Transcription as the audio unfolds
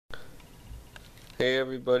Hey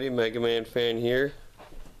everybody, Mega Man Fan here.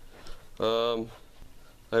 I've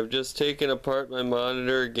just taken apart my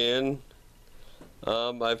monitor again.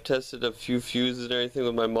 I've tested a few fuses and everything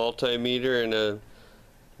with my multimeter, and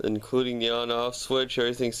including the on-off switch.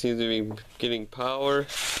 Everything seems to be getting power.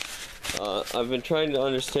 I've been trying to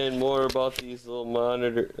understand more about these little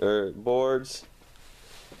monitor boards.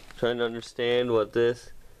 Trying to understand what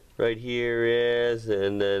this right here is,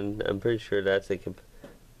 and then I'm pretty sure that's a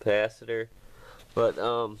capacitor. But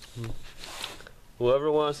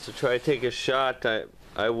whoever wants to try to take a shot,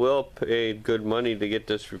 I will pay good money to get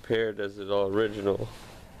this repaired as it's all original.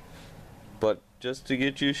 But just to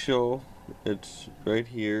get you a show, it's right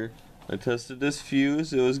here. I tested this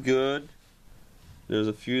fuse, it was good. There's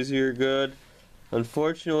a fuse here, good.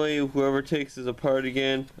 Unfortunately, whoever takes this apart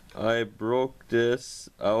again, I broke this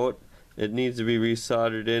out. It needs to be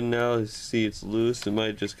resoldered in now. You see it's loose, it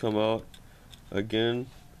might just come out again.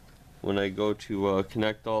 When I go to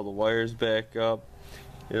connect all the wires back up,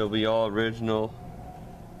 it'll be all original.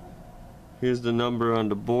 Here's the number on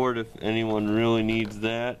the board if anyone really needs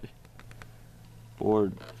that.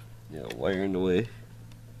 Board, yeah, wire in the way. It's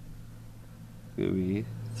gonna be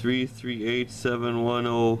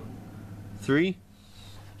 3387103.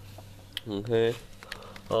 Okay.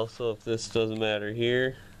 Also, if this doesn't matter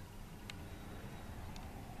here,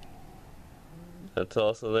 that's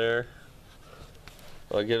also there.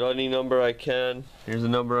 I'll get any number I can. Here's a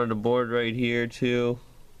number on the board right here too.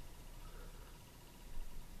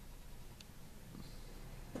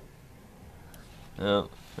 Oh,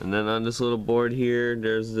 and then on this little board here,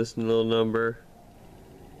 there's this little number.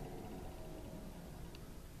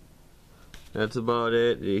 That's about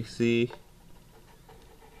it. You see,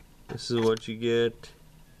 this is what you get.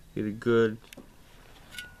 Get a good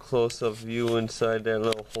close-up view inside that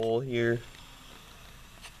little hole here.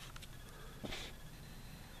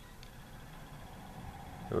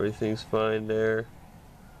 Everything's fine there.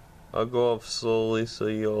 I'll go up slowly so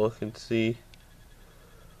you all can see.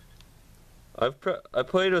 I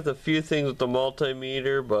played with a few things with the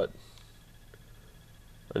multimeter, but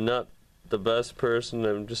I'm not the best person.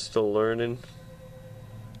 I'm just still learning.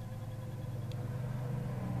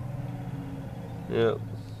 Yep.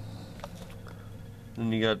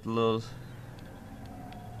 And you got the little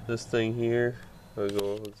this thing here. I'll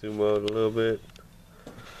go zoom out a little bit.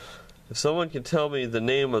 If someone can tell me the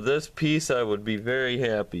name of this piece, I would be very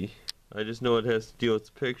happy. I just know it has to deal with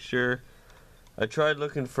the picture. I tried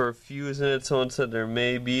looking for a fuse in it. Someone said there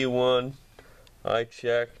may be one. I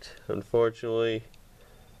checked. Unfortunately,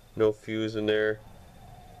 no fuse in there.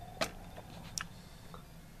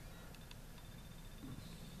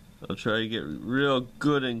 I'll try to get real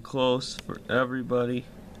good and close for everybody.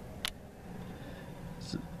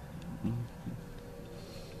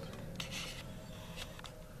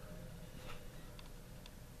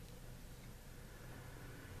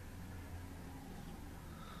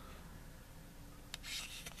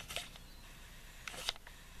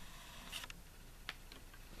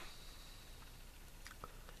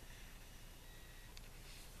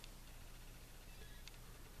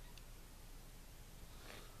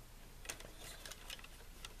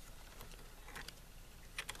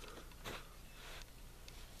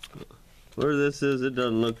 Where this is, it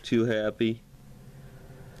doesn't look too happy.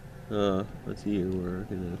 Let's see here, where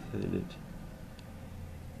can I find it?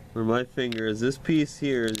 Where my finger is, this piece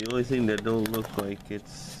here is the only thing that don't look like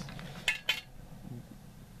it's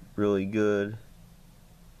really good.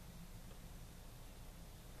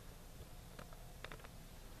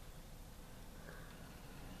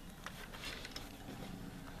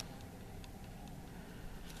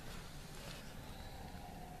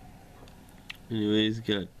 Anyways,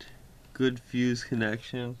 got good fuse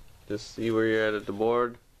connection. Just see where you're at the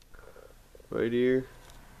board. Right here.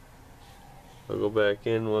 I'll go back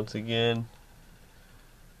in once again.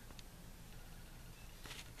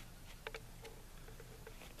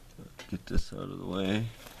 Get this out of the way.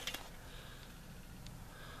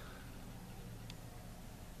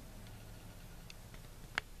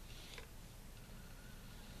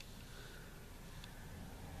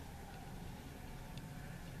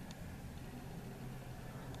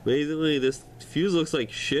 Basically, this fuse looks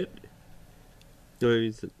like shit,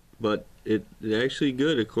 but it's actually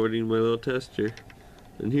good according to my little tester.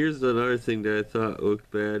 And here's another thing that I thought looked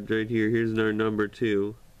bad right here. Here's our number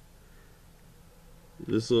 2.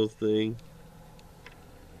 This little thing.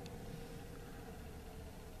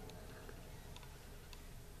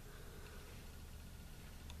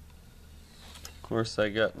 Of course, I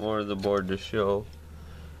got more of the board to show.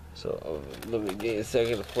 So let me get a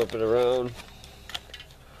second to flip it around.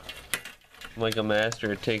 I'm like a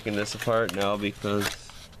master at taking this apart now because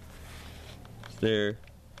There,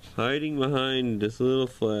 hiding behind this little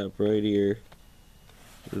flap right here.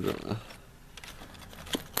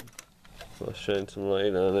 I'll shine some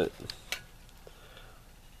light on it.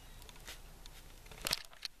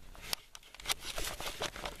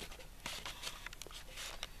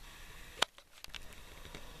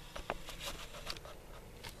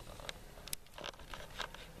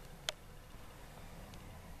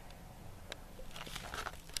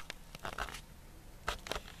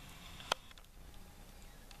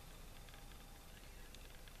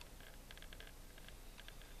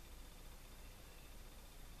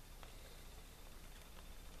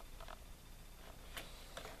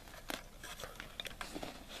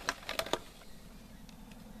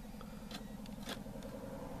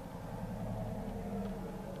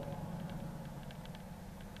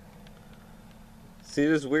 See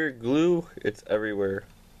this weird glue? It's everywhere.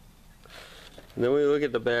 And then we look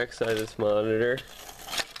at the back side of this monitor.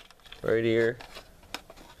 Right here.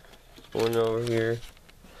 One over here.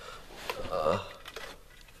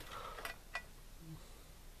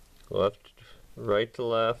 Left, right to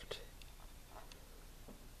left.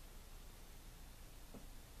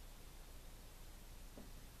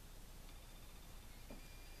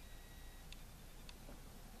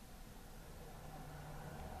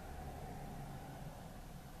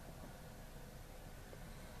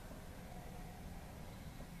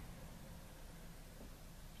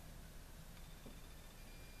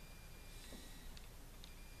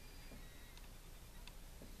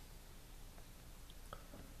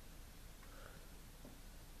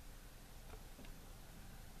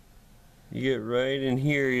 You get right in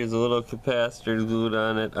here, there's a little capacitor glued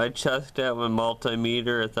on it. I checked that with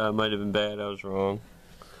multimeter. I thought it might have been bad. I was wrong.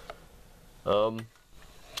 Other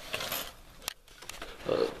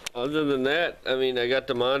than that, I mean, I got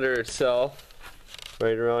the monitor itself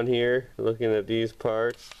right around here, looking at these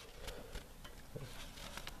parts.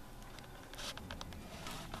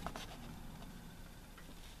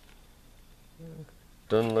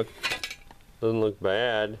 Doesn't look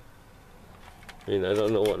bad. I mean, I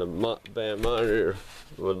don't know what a bad monitor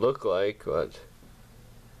would look like, but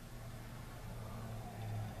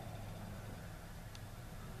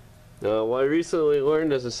what I recently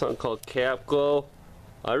learned is something called cap glow.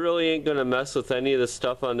 I really ain't gonna mess with any of the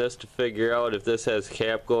stuff on this to figure out if this has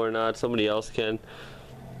cap glow or not. Somebody else can.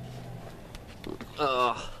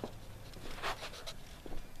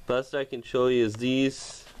 Best I can show you is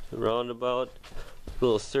these roundabout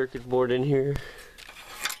little circuit board in here.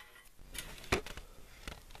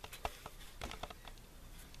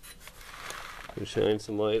 Shine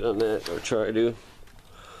some light on that, or try to.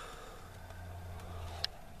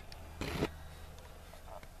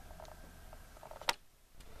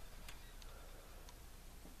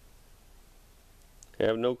 I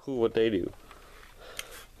have no clue what they do.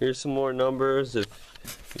 Here's some more numbers if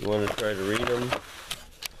you want to try to read them.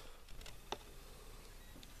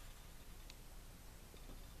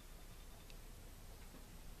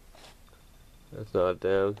 That's not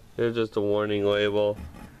them. There's just a warning label.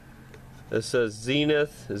 It says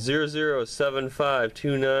Zenith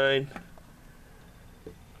 007529.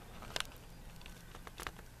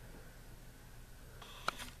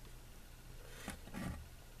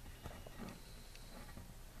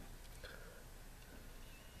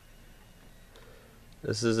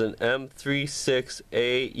 This is an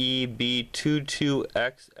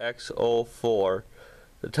M36AEB22XX04.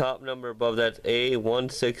 The top number above that's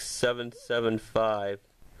A16775.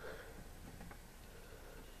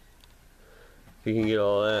 If you can get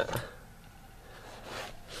all that.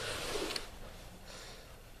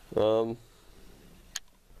 I'm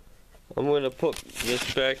going to put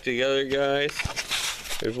this back together, guys.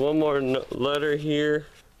 There's one more letter here.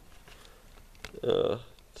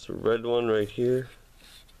 It's a red one right here.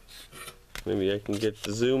 Maybe I can get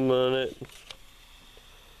the zoom on it.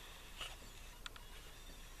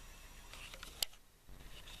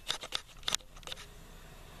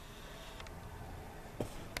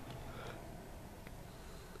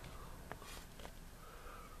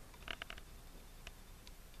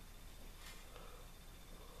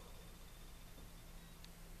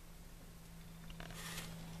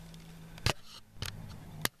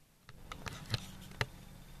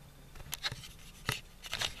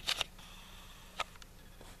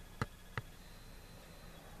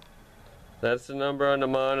 That's the number on the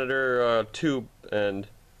monitor tube end.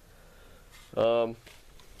 I'll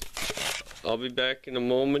be back in a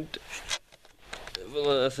moment,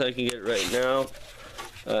 unless I can get it right now.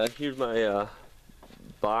 Here's my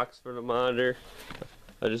box for the monitor.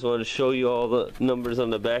 I just wanted to show you all the numbers on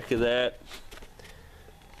the back of that.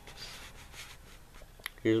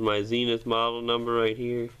 Here's my Zenith model number right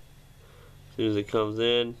here. As soon as it comes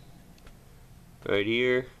in, right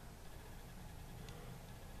here.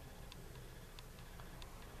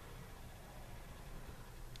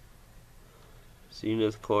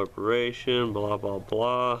 Snes Corporation, blah blah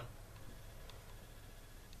blah.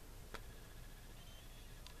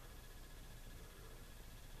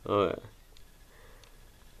 Okay.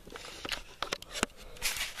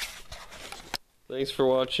 Thanks for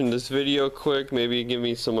watching this video quick. Maybe give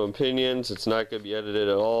me some opinions. It's not going to be edited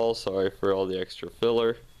at all. Sorry for all the extra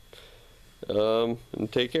filler. And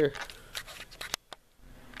take care.